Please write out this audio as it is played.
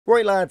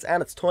Right lads,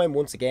 and it's time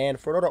once again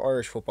for another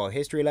Irish football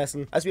history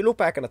lesson as we look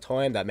back on a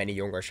time that many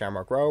younger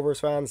Shamrock Rovers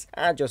fans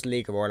and just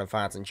League of Ireland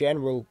fans in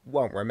general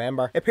won't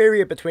remember. A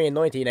period between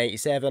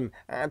 1987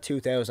 and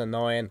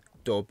 2009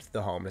 dubbed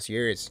the homeless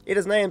years. It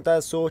is named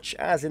as such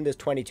as in this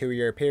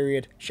 22-year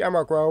period,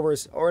 Shamrock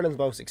Rovers, Ireland's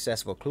most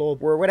successful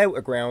club, were without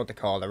a ground to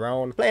call their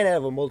own, playing out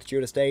of a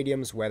multitude of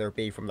stadiums, whether it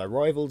be from their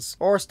rivals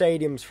or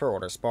stadiums for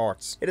other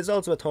sports. It is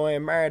also a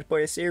time marred by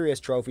a serious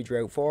trophy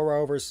drought for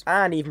Rovers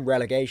and even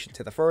relegation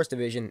to the First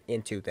Division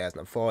in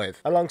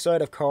 2005,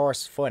 alongside of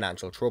course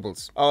financial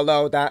troubles.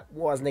 Although that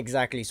wasn't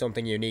exactly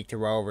something unique to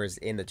Rovers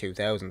in the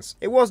 2000s.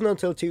 It wasn't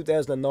until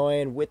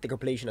 2009, with the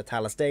completion of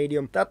Tallaght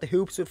Stadium, that the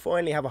Hoops would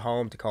finally have a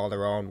home to call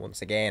their own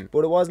once again,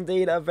 but it was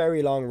indeed a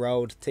very long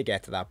road to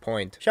get to that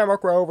point.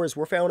 Shamrock Rovers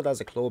were founded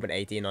as a club in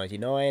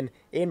 1899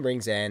 in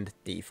Ringsend,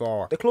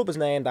 D4. The club is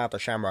named after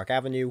Shamrock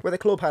Avenue, where the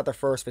club had their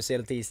first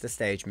facilities to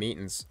stage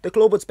meetings. The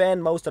club would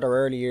spend most of their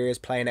early years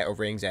playing out of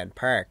Ringsend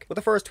Park, with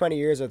the first 20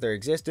 years of their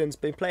existence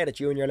being played at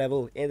junior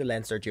level in the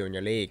Leinster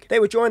Junior League. They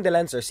would join the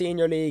Leinster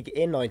Senior League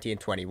in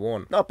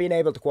 1921, not being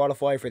able to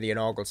qualify for the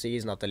inaugural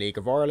season of the League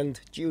of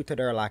Ireland due to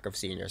their lack of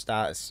senior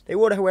status. They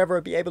would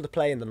however be able to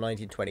play in the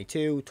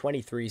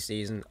 1922-23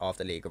 season of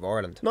the League of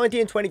Ireland.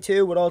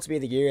 1922 would also be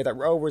the year that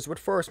Rovers would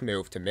first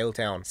move to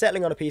Milltown,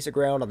 settling on a piece of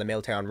ground on the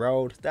Milltown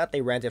Road that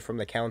they rented from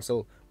the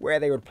council, where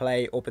they would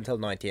play up until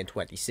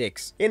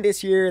 1926. In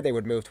this year, they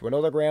would move to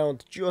another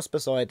ground just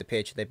beside the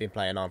pitch they've been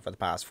playing on for the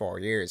past 4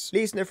 years,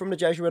 leasing it from the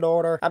Jesuit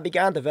order, and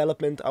began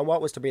development on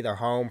what was to be their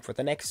home for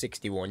the next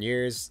 61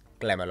 years,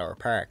 Glenmalure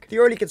Park. The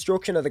early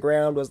construction of the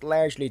ground was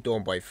largely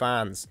done by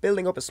fans,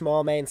 building up a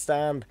small main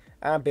stand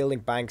and building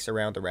banks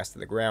around the rest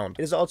of the ground.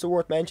 It is also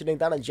worth mentioning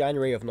that in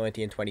January of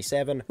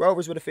 1927,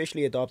 Rovers would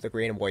officially adopt the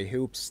green and white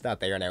hoops that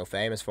they are now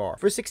famous for.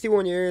 For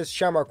 61 years,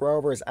 Shamrock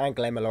Rovers and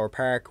Glenmalure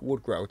Park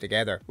would grow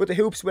together, with the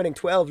hoops winning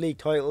 12 league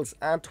titles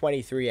and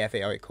 23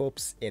 FAI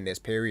Cups in this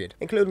period,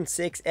 including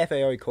 6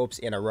 FAI Cups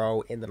in a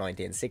row in the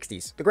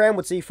 1960s. The ground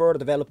would see further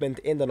development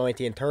in the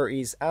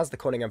 1930s as the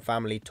Cunningham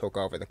family took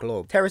over the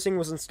club. Terracing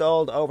was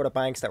installed over the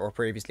banks that were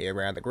previously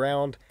around the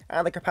ground,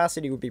 and the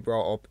capacity would be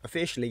brought up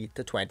officially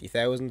to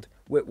 20,000,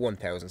 with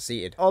 1,000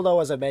 seated. Although,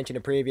 as I've mentioned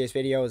in previous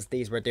videos,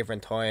 these were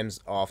different times,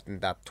 often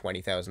that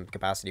 20,000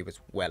 capacity was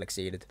well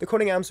exceeded. The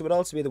Cunninghams would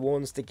also be the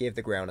ones to give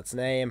the ground its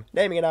name,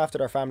 naming it after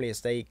their family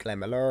estate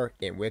Glenmalure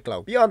in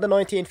Wicklow. Beyond the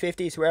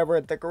 1950s,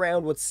 however, the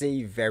ground would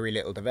see very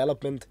little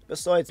development,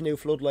 besides new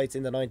floodlights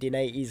in the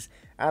 1980s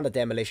and the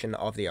demolition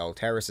of the old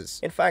terraces.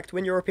 In fact,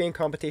 when European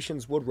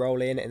competitions would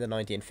roll in the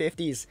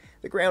 1950s,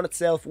 the ground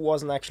itself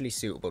wasn't actually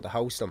suitable to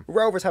host them, with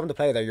Rovers having to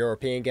play their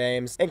European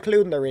games,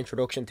 including their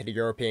introduction to the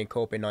European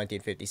Cup in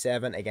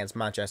 1957 against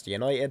Manchester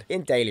United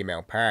in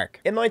Dalymount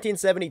Park. In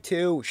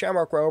 1972,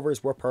 Shamrock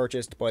Rovers were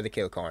purchased by the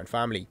Kilcoyne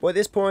family. By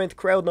this point,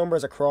 crowd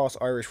numbers across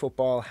Irish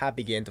football had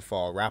begun to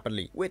fall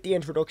rapidly, with the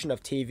introduction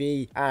of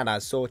TV and,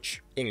 as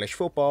such, English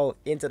football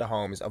into the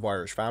homes of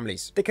Irish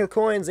families. The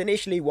Kilcoynes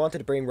initially wanted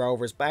to bring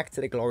Rovers back to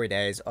the glory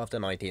days of the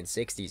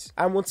 1960s,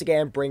 and once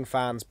again bring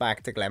fans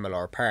back to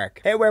Glenmalure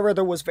Park. However,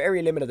 there was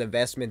very limited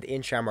investment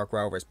in Shamrock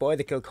Rovers by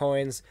the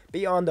Kilcoynes,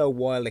 beyond a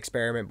wild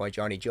experiment by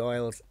Johnny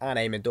Giles and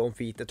Eamon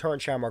Dunphy to turn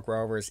Shamrock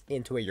Rovers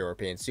into a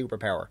European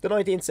superpower. The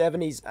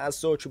 1970s, as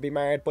such, would be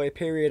marred by a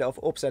period of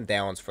ups and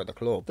downs for the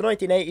club. The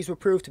 1980s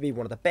would prove to be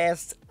one of the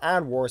best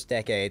and worst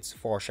decades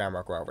for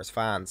Shamrock Rovers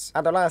fans,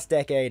 and their last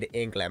decade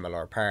in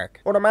Glenmalure Park.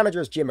 Under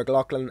managers Jim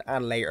McLaughlin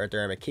and later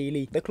Dermot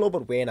Keeley, the club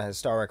would win a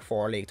historic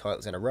 4 league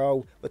titles in a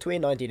row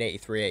between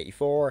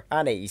 1983-84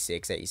 and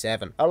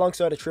 86-87,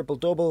 alongside a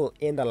triple-double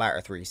in the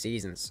latter 3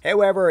 seasons.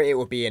 However, it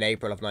would be in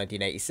April of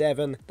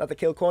 1987 that the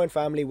Kilcoyne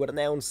family would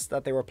announce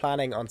that they were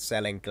planning on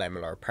selling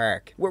Glenmalure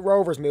Park, with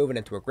Rovers moving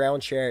into a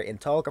ground share in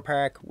Tolka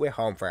Park with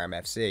Home Farm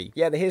FC.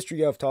 Yeah, the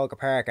history of Tolka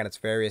Park and its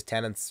various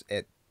tenants,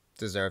 it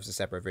deserves a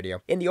separate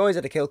video. In the eyes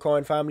of the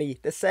Kilcoyne family,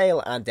 the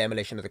sale and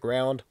demolition of the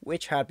ground,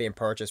 which had been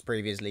purchased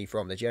previously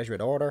from the Jesuit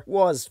order,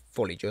 was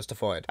fully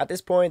justified. At this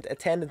point,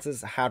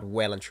 attendances had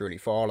well and truly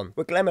fallen,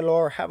 with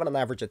Glenmalure having an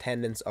average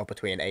attendance of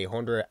between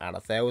 800 and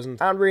 1,000,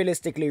 and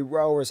realistically,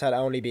 Rovers had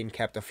only been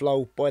kept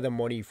afloat by the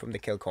money from the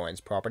Kilcoyne's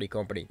property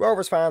company.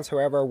 Rovers fans,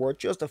 however, were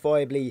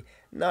justifiably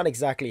not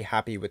exactly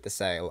happy with the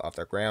sale of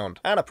their ground,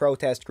 and a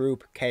protest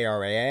group,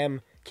 KRAM,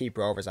 Keep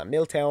Rovers at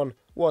Milltown,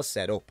 was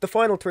set up. The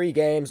final 3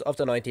 games of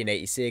the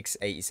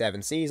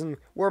 1986-87 season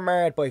were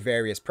marred by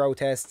various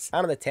protests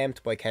and an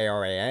attempt by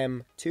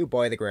KRAM to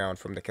buy the ground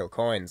from the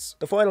Kilcoynes.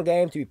 The final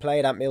game to be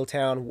played at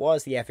Milltown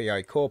was the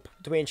FAI Cup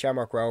between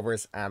Shamrock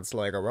Rovers and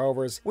Sligo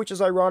Rovers, which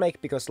is ironic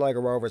because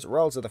Sligo Rovers were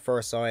also the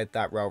first side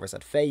that Rovers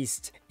had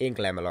faced in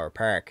Glenmalure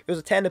Park. It was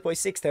attended by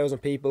 6,000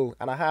 people,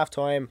 and at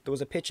half-time there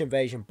was a pitch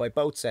invasion by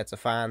both sets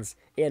of fans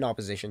in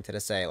opposition to the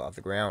sale of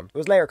the ground. It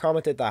was later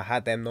commented that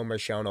had them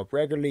numbers shown up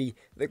regularly,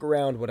 the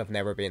ground would have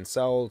never been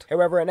sold.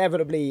 However,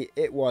 inevitably,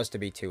 it was to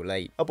be too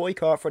late. A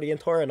boycott for the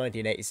entire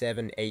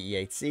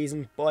 1987-88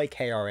 season by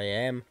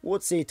KRAM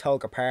would see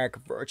Tolka Park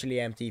virtually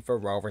empty for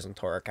Rovers'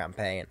 entire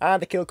campaign,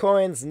 and the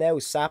Kilcoynes, now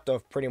sapped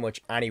of pretty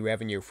much any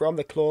revenue from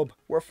the club,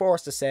 were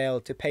forced to sell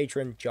to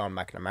patron John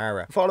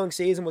McNamara. The following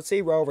season would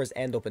see Rovers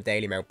end up in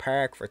Dalymount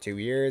Park for 2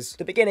 years,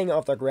 the beginning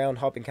of their ground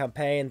hopping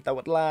campaign that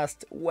would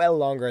last well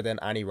longer than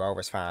any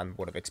Rovers fan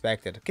would have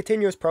expected.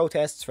 Continuous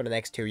protests for the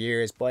next 2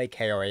 years by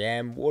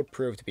KRAM would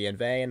prove to be in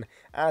vain,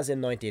 as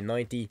in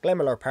 1990,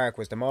 Glenmalure Park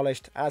was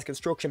demolished as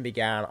construction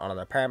began on an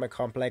apartment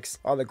complex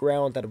on the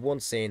ground that had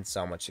once seen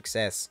so much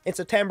success. In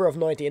September of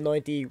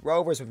 1990,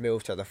 Rovers would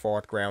move to the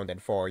 4th ground in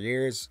 4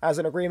 years, as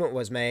an agreement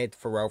was made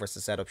for Rovers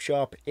to set up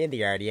shop in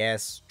the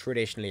RDS,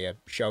 traditionally a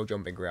show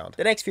jumping ground.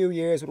 The next few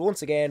years would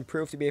once again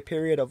prove to be a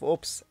period of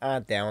ups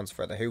and downs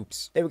for the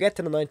Hoops. They would get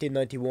to the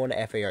 1991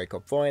 FAI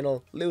Cup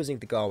final, losing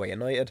to Galway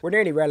United, were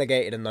nearly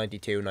relegated in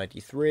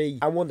 92-93,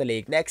 and won the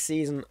league next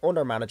season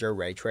under manager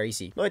Ray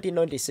Tracy.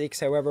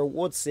 1996, however,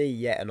 would see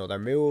yet another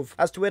move,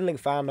 as dwindling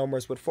fan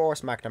numbers would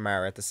force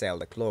McNamara to sell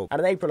the club, and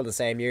in April of the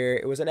same year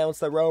it was announced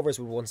that Rovers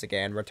would once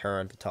again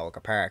return to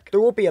Tolka Park.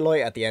 There would be a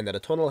light at the end of the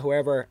tunnel,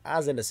 however,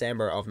 as in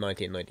December of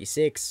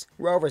 1996,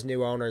 Rovers'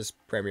 new owners,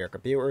 Premier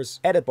Computers,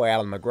 headed by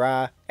Alan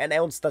McGrath,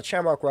 announced that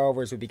Shamrock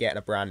Rovers would be getting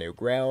a brand new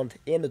ground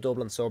in the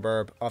Dublin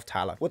suburb of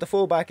Tallaght, with the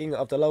full backing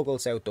of the local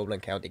South Dublin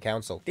County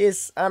Council.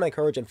 This, and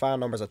encouraging fan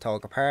numbers at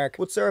Tolka Park,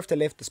 would serve to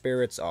lift the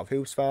spirits of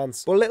Hoops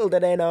fans, but little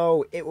did they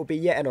know it would be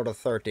yet another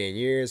 13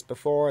 years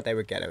before they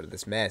would get out of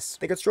this mess.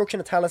 The construction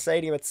of Tallaght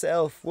Stadium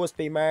itself was to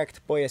be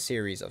marked by a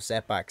series of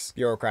setbacks,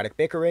 bureaucratic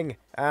bickering,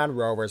 and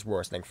Rovers'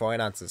 worsening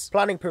finances.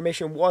 Planning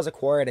permission was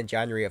acquired in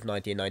January of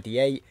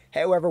 1998,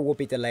 however would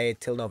be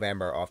delayed till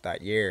November of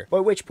that year, by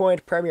which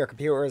point Premier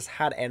Computers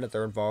had ended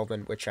their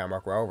involvement with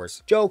Shamrock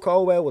Rovers. Joe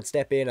Colwell would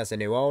step in as the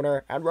new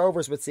owner, and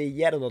Rovers would see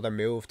yet another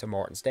move to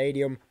Morton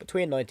Stadium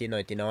between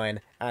 1999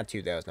 and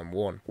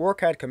 2001.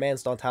 Work had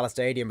commenced on Tallaght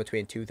Stadium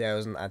between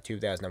 2000 and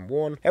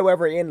 2001,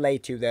 however in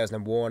late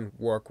 2001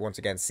 work once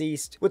again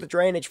ceased, with the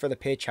drainage for the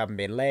pitch having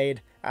been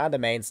laid and the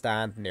main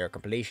stand near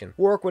completion.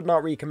 Work would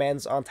not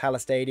recommence on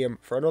Tallaght Stadium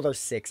for another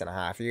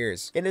 6.5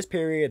 years. In this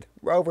period,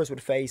 Rovers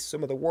would face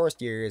some of the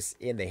worst years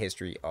in the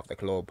history of the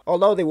club.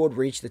 Although they would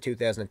reach the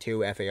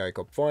 2002 FAI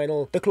Cup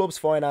final, the club's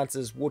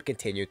finances would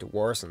continue to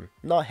worsen,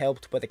 not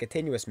helped by the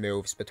continuous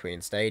moves between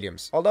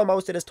stadiums. Although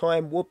most of this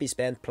time would be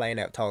spent playing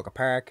out Tolka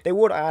Park, they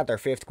would add their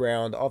 5th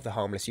ground of the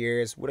homeless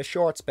years with a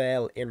short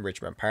spell in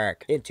Richmond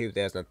Park in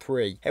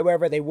 2003.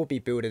 However, they would be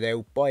booted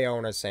out by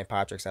owners St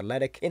Patrick's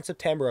Athletic in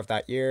September of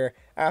that year,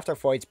 after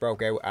fights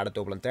broke out at a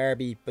Dublin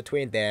derby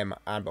between them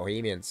and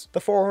Bohemians.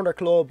 The 400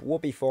 Club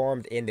would be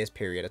formed in this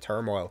period of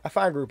turmoil, a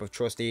fan group of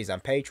trustees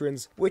and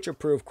patrons which would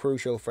prove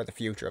crucial for the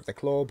future of the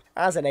club,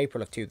 as in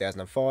April of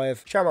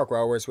 2005, Shamrock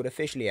Rovers would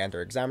officially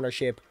enter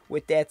examinership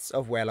with debts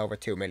of well over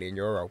 €2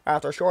 million.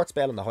 After a short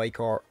spell in the High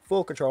Court,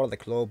 full control of the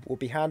club would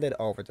be handed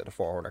over to the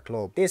 400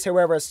 Club. This,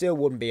 however, still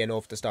wouldn't be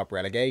enough to stop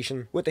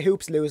relegation, with the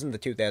Hoops losing the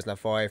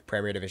 2005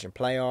 Premier Division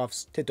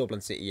playoffs to Dublin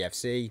City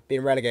FC,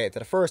 being relegated to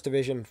the First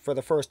Division for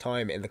the first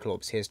time in the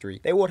club's history.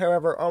 They would,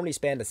 however, only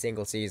spend a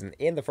single season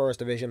in the First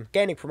Division,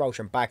 gaining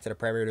promotion back to the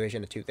Premier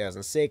Division in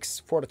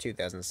 2006 for the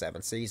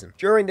 2007 season.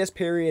 During this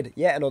period,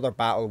 yet another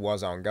battle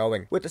was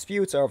ongoing, with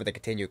disputes over the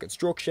continued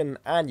construction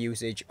and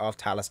usage of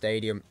Tallaght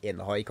Stadium in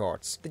the High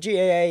Courts. The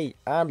GAA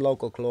and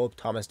local club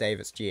Thomas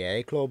Davis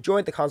GAA Club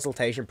joined the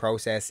consultation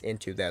process in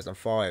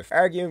 2005,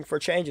 arguing for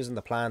changes in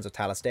the plans of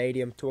Tallaght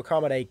Stadium to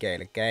accommodate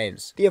Gaelic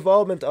games. The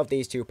involvement of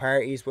these two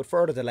parties would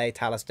further delay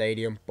Tallaght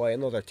Stadium by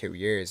another 2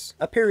 years,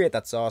 a period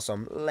that saw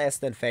some less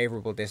than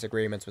favourable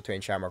disagreements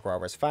between Shamrock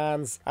Rovers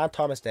fans and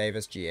Thomas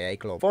Davis GAA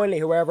Club. Finally,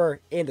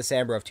 however, in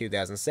December of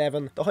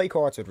 2007, the High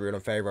Courts would rule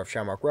in favour of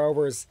Shamrock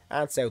Rovers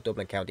and South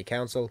Dublin County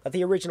Council that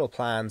the original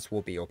plans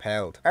would be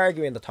upheld,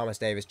 arguing that Thomas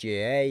Davis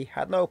GAA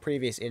had no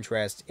previous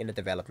interest in the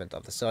development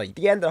of the site.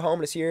 The end of the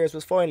homeless years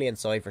was finally in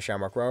sight for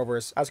Shamrock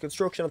Rovers, as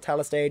construction of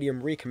Tallaght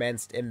Stadium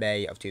recommenced in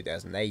May of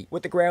 2008,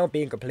 with the ground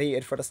being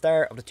completed for the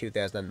start of the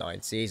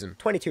 2009 season.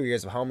 22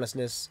 years of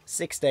homelessness,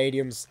 6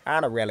 stadiums,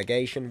 and a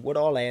relegation would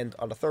all end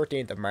on the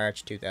 13th of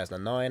March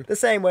 2009, the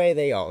same way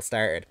they all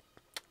started,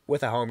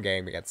 with a home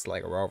game against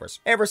Sligo Rovers.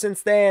 Ever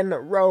since then,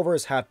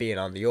 Rovers have been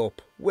on the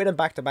up, winning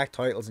back-to-back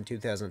titles in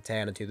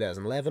 2010 and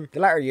 2011. The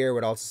latter year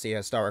would also see a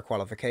historic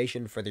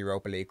qualification for the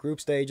Europa League group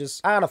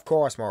stages, and of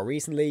course more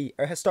recently,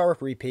 a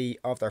historic repeat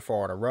of their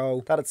 4 in a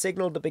row that had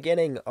signalled the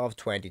beginning of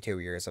 22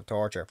 years of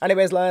torture.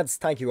 Anyways lads,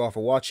 thank you all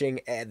for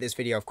watching. This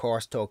video of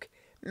course took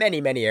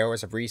many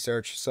hours of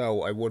research,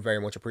 so I would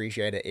very much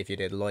appreciate it if you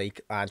did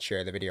like and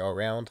share the video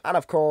around. And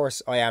of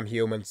course, I am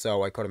human,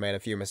 so I could have made a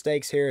few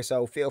mistakes here,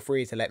 so feel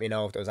free to let me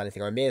know if there was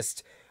anything I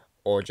missed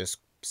or just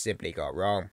simply got wrong.